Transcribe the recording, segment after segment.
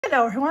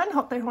Hello everyone,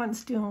 hope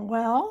everyone's doing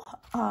well.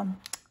 I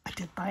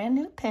did buy a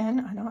new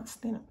pen. I know it's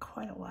been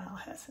quite a while,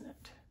 hasn't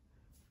it?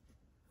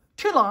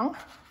 Too long,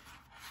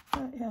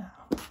 but yeah,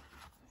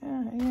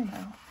 you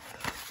know.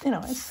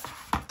 Anyways,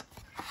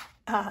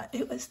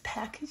 it was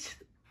packaged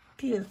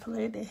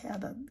beautifully. They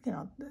had a,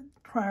 the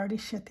priority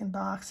shipping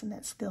box, and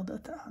it's still the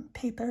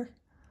paper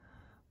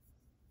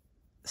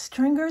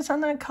stringers,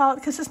 I'm gonna call it,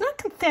 because it's not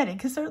confetti,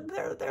 because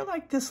they're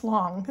like this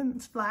long, and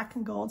it's black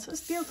and gold, so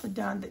it's beautifully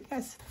done. But you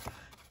guys,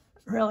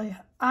 really,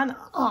 I'm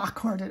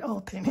awkward at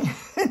opening,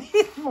 and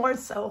even more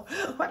so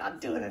when I'm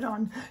doing it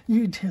on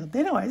YouTube.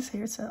 Anyways,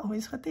 here's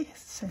always what they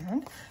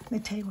send. They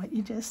tell you what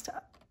you just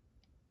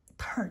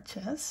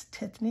purchased.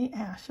 Tiffany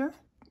Asher,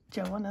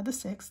 Joe another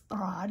 6th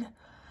rod.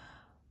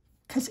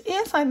 Because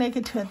if I make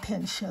it to a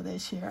pen show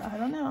this year, I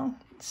don't know.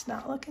 It's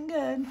not looking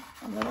good.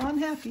 I'm a little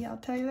unhappy, I'll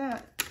tell you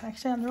that.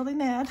 Actually, I'm really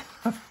mad.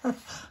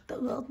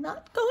 But we'll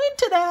not go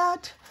into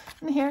that.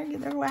 And here,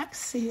 their wax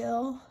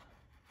seal.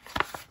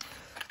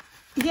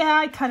 Yeah,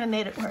 I kind of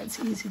made it where it's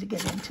easy to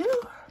get into.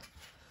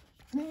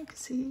 And you can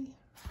see,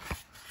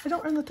 I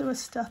don't remember if there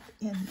was stuff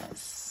in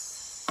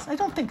this. I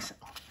don't think so.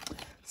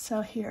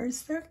 So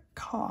here's their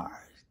card.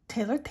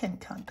 Taylor Pen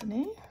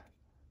Company.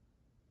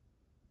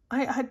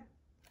 I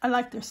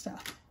like their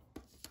stuff.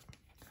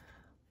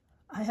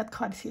 I have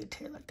quite a few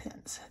Taylor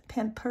pens.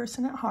 Pen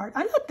person at heart.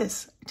 I love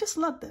this. I just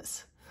love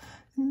this.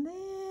 And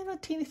then a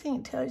teeny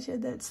thing tells you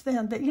that it's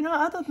them. But,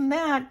 other than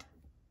that,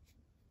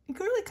 you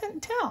really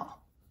couldn't tell.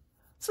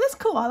 So that's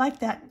cool. I like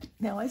that.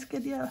 They always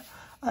give you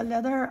a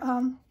leather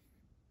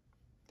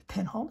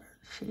pen holder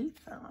sheath.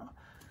 I don't know.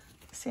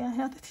 See, I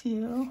have a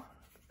few.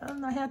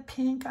 I have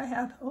pink. I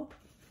have,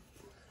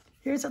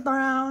 here's a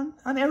brown.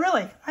 I mean,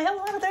 really, I have a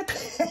lot of their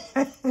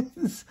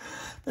pens.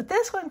 But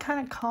this one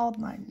kind of called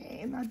my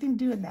name. I've been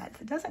doing that.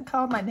 If it doesn't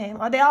call my name,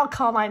 well, they all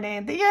call my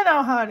name. But you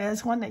know how it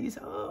is. One that you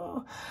say,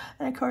 oh.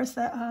 And, of course,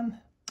 the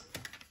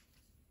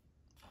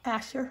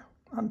Asher.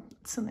 I'm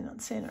assuming I'm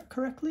saying it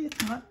correctly.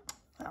 If not,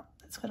 well,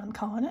 that's what I'm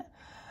calling it.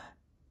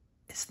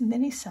 It's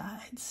many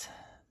sides.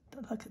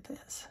 But look at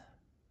this.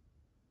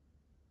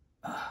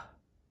 Oh,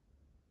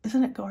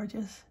 isn't it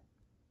gorgeous?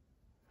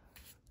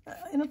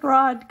 In a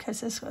rod, because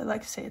this way,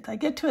 like I say, if I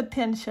get to a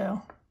pen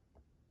show,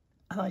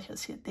 I like to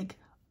see a big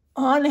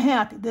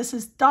unhappy. This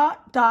is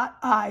dot,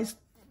 eyes,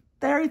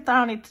 very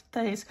frowny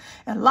face,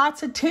 and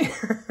lots of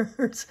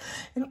tears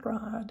in a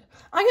rod.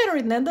 I'm going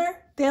to remember,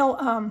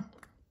 they'll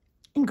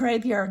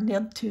engrave your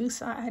nib too,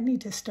 so I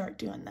need to start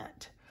doing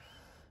that.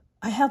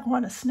 I have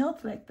one, a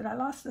snowflake, but I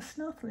lost the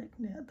snowflake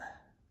nib.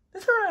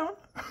 It's around.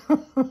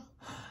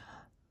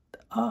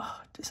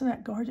 Oh, isn't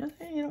that gorgeous?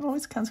 It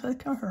always comes with a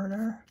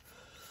converter.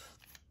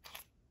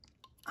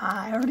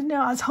 I already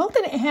know. I was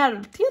hoping it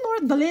had, do you know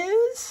what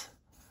blues?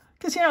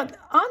 Because,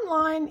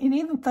 online and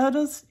even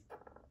photos,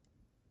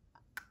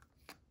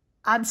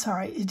 I'm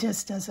sorry, it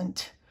just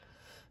doesn't.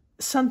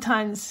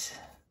 Sometimes,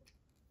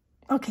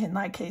 okay, in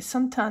my case,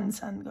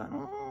 sometimes I'm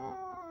going,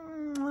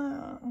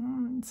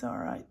 it's all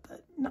right,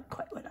 but not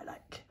quite what I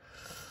like.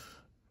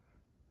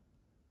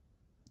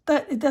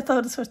 But the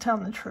photos were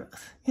telling the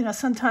truth.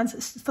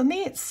 Sometimes, for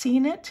me, it's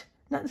seen it.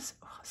 Not this,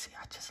 see,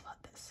 I just love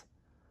this.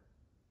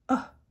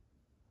 Oh.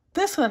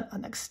 This one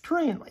I'm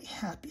extremely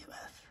happy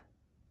with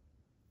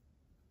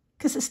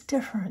because it's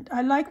different.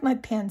 I like my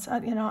pens.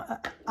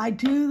 I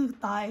do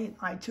buy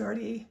my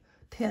majority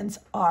pens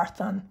are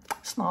from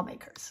small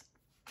makers.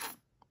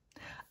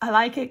 I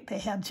like it. They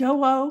have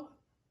Joe.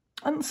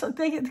 And so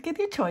they give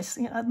you a choice.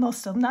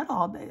 Most of them, not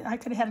all. I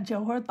could have had a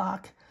Joe or a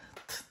Bach.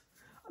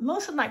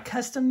 Most of my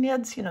custom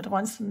nibs, the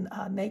ones from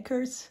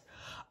makers,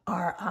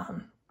 are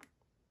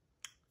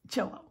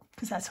Joe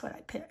because that's what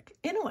I pick.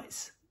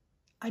 Anyways.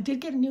 I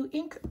did get a new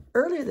ink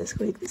earlier this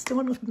week. This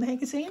one with the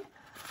magazine.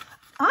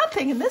 I'm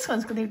thinking this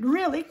one's going to be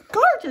really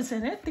gorgeous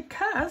in it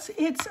because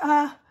it's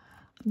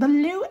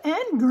blue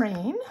and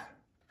green.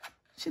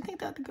 Should think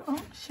that would go.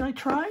 Should I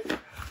try?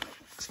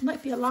 This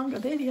might be a longer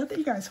video, but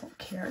you guys won't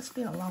care. It's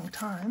been a long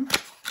time.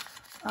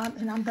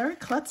 And I'm very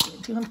klutzy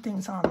at doing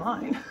things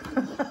online.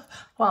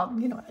 Well,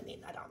 you know what I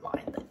mean, not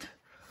online, but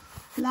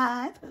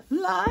live.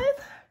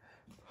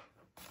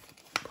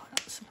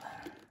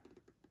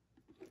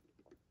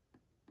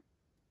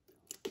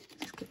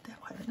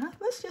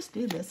 Let's just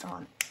do this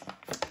on.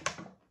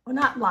 Well,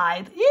 not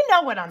live. You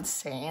know what I'm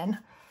saying.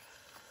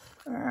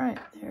 All right,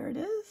 there it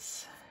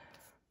is.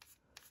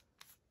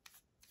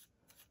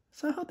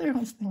 So I hope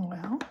everyone's doing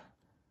well.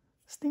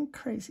 Staying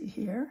crazy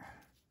here.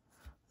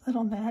 A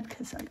little mad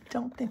because I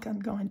don't think I'm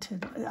going to.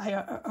 I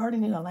already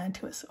knew I'll land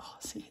to it. So,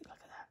 see, look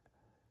at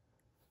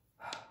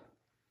that.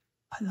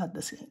 I love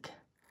this ink.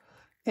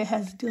 It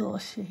has dual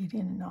shading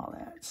and all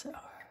that. So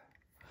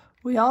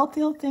we all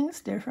feel things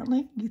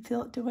differently. You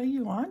feel it the way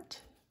you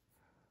want.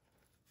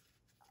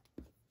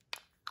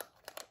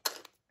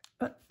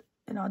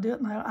 And I'll do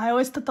it I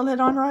always put the lid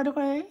on right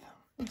away.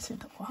 You say,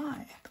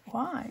 why?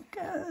 Why?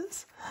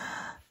 Because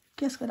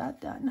guess what I've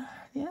done?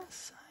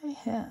 Yes, I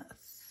have.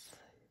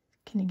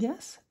 Can you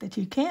guess? That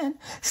you can.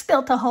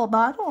 Spilt a whole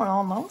bottle, or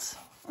almost.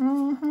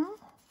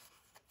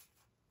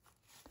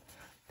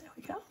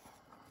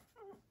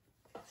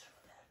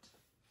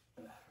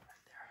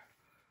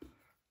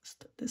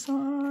 this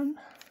on.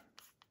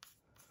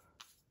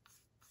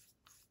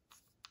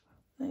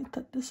 Let me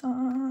put this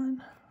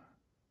on.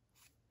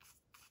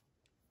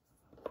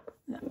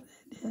 No,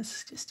 it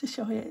is just to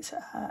show you. It's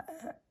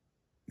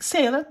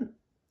Sailor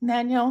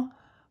Manual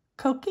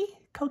Koki.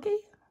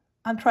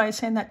 I'm trying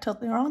saying that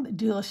totally wrong. The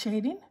dual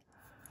shading.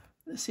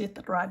 Let's see if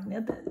the rod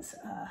nib is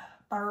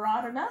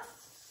broad enough.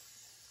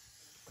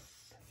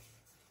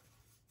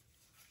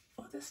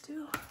 Will this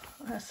do?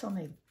 Oh, that's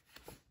only.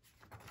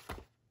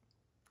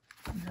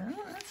 No,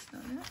 that's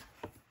not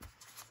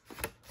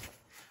it.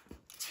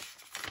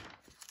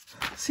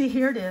 See,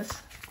 here it is.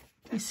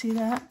 You see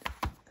that?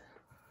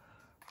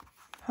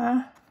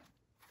 Huh?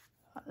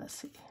 Let's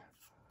see.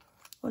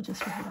 We'll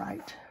just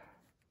rewrite.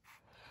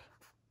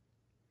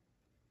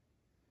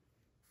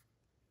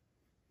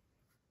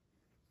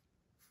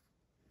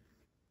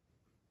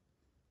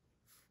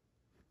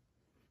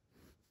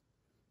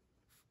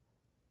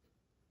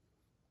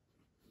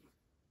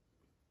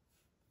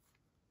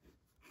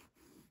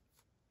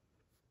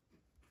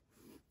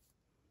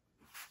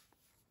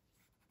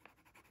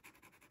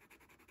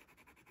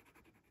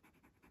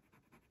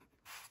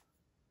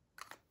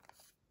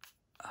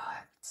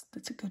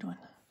 That's a good one.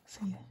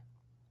 See?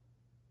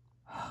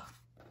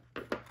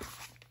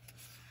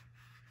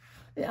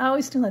 I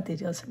always do let the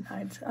deals at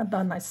night. I'm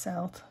by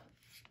myself.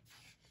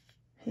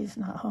 He's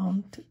not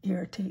home to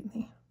irritate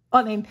me.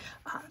 I mean,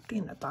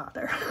 being a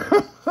bother.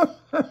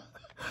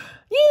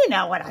 You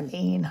know what I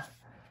mean.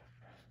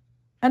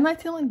 Am I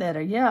feeling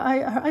better? Yeah,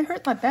 I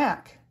hurt my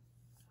back.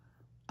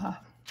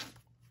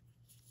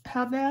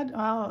 How bad?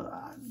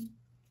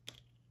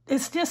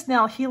 It's just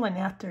now healing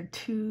after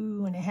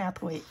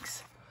 2.5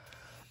 weeks.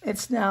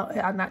 It's now,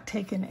 I'm not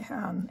taking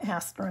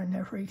aspirin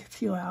every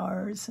few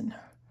hours. And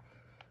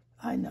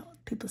I know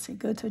people say,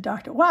 go to a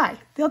doctor. Why?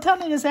 They'll tell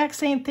me the exact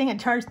same thing and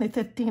charge me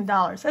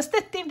 $15. That's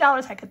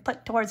 $15 I could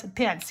put towards a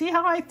pen. See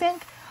how I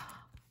think?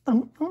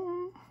 Of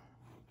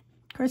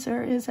course,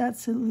 there is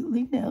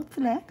absolutely no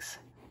flex.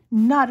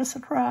 Not a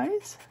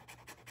surprise.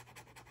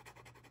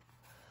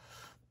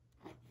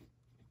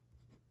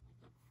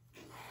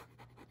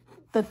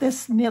 That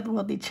this nib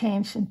will be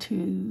changed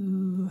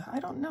into, I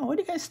don't know, what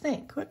do you guys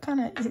think? What kind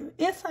of,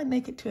 if I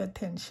make it to a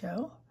pen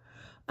show,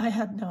 I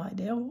have no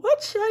idea.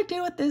 What should I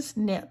do with this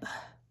nib?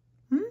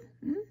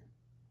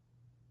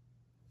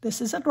 This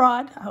is a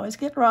rod. I always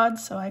get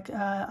rods, so I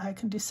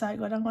can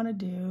decide what I want to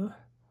do.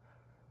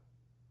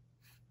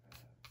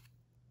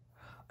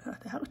 Oh,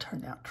 that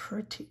turned out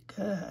pretty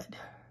good.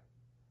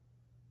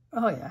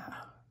 Oh, yeah.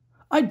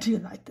 I do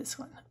like this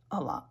one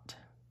a lot.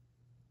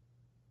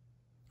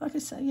 Like I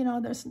said, you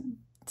know, there's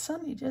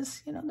some you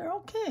just, you know, they're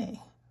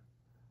okay.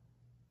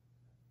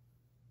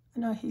 I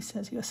know he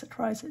says he was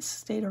surprised it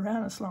stayed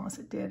around as long as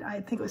it did.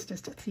 I think it was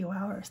just a few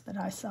hours that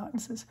I saw it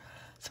and says,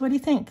 so what do you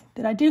think?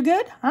 Did I do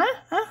good? Huh?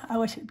 I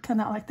wish it'd come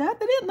out like that,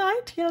 but it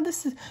might. You know,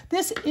 this is,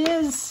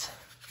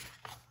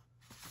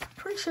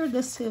 pretty sure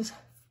this is,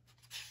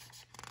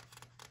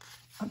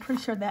 I'm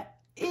pretty sure that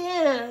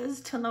is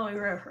Tonoe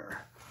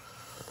River.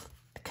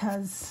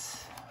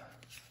 Because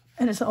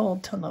it is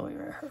old Tonoe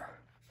River.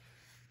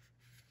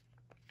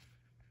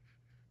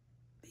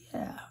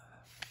 Yeah,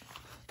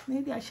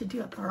 maybe I should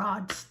do a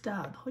broad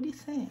stub. What do you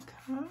think?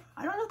 Huh?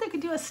 I don't know if they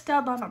could do a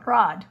stub on a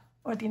rod,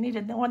 or if you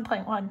needed the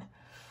 1.1.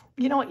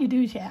 You know what you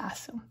do is you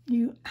ask them.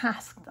 You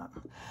ask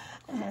them.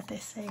 And if they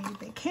say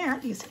they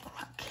can't, you say, well,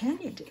 what can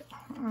you do?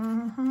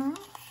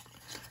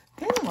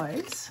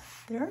 Anyways,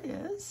 there it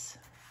is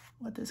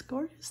with this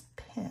gorgeous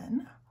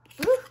pen.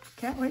 Ooh,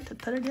 can't wait to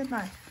put it in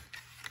my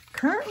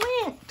currently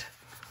inked.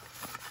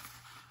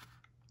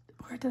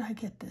 Where did I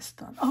get this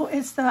done? Oh,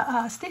 it's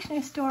the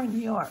stationery store in New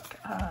York.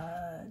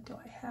 Do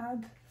I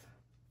have?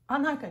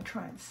 I'm not going to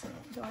try and say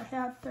it. Do I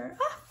have there?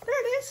 Ah, there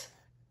it is.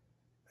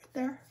 Right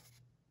there.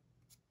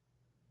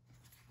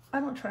 I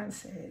don't try and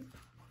say it.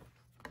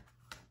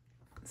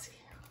 Let's see.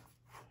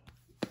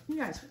 You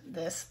guys,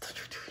 this.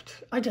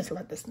 I just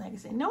love this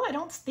magazine. No, I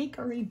don't speak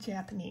or read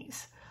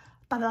Japanese,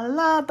 but I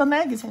love the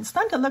magazine. It's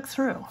fun to look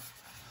through.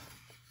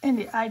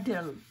 And I did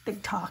a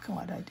big talk on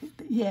what I did.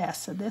 Yeah,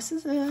 so this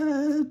is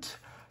it.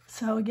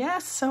 So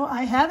yes, so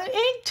I have it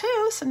inked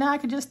too, so now I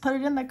can just put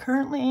it in the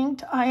currently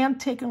inked. I am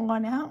taking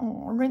one out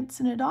and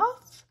rinsing it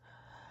off.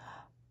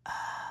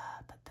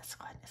 But this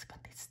one is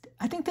going to be,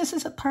 I think this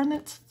is a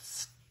permanent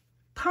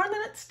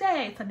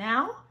stay for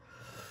now.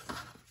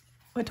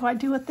 What do I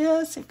do with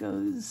this? It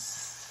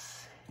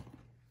goes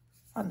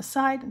on the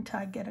side until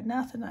I get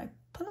enough, and I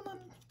put them on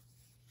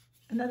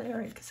another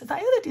area. Because if I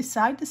ever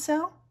decide to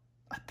sell,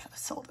 I could have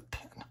sold a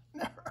pen.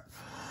 Never.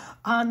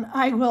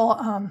 I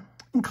will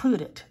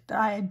include it.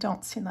 I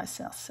don't see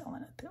myself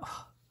selling it.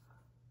 Oh,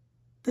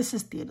 this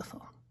is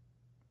beautiful.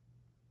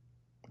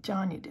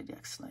 John, you did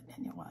excellent,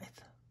 and your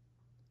wife.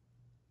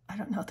 I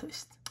don't know if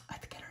there's, I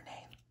forget her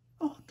name.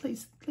 Oh,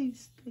 please,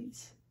 please,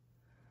 please.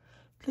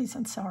 Please,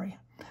 I'm sorry.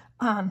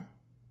 I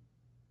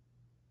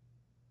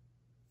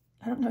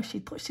don't know if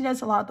she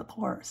does a lot of the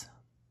pours.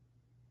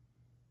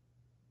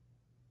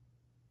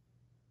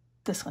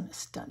 This one is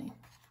stunning.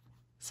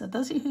 So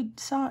those of you who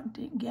saw it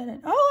didn't get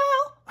it.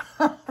 Oh,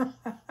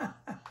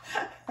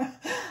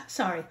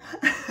 Sorry.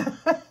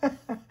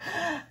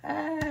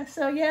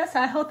 So yes,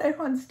 I hope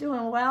everyone's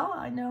doing well.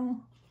 I know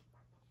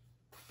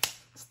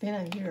it's been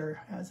a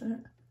year, hasn't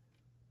it?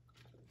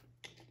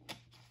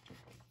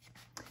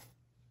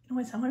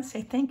 Anyways, I want to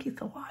say thank you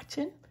for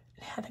watching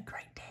and have a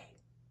great day,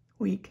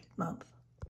 week, month.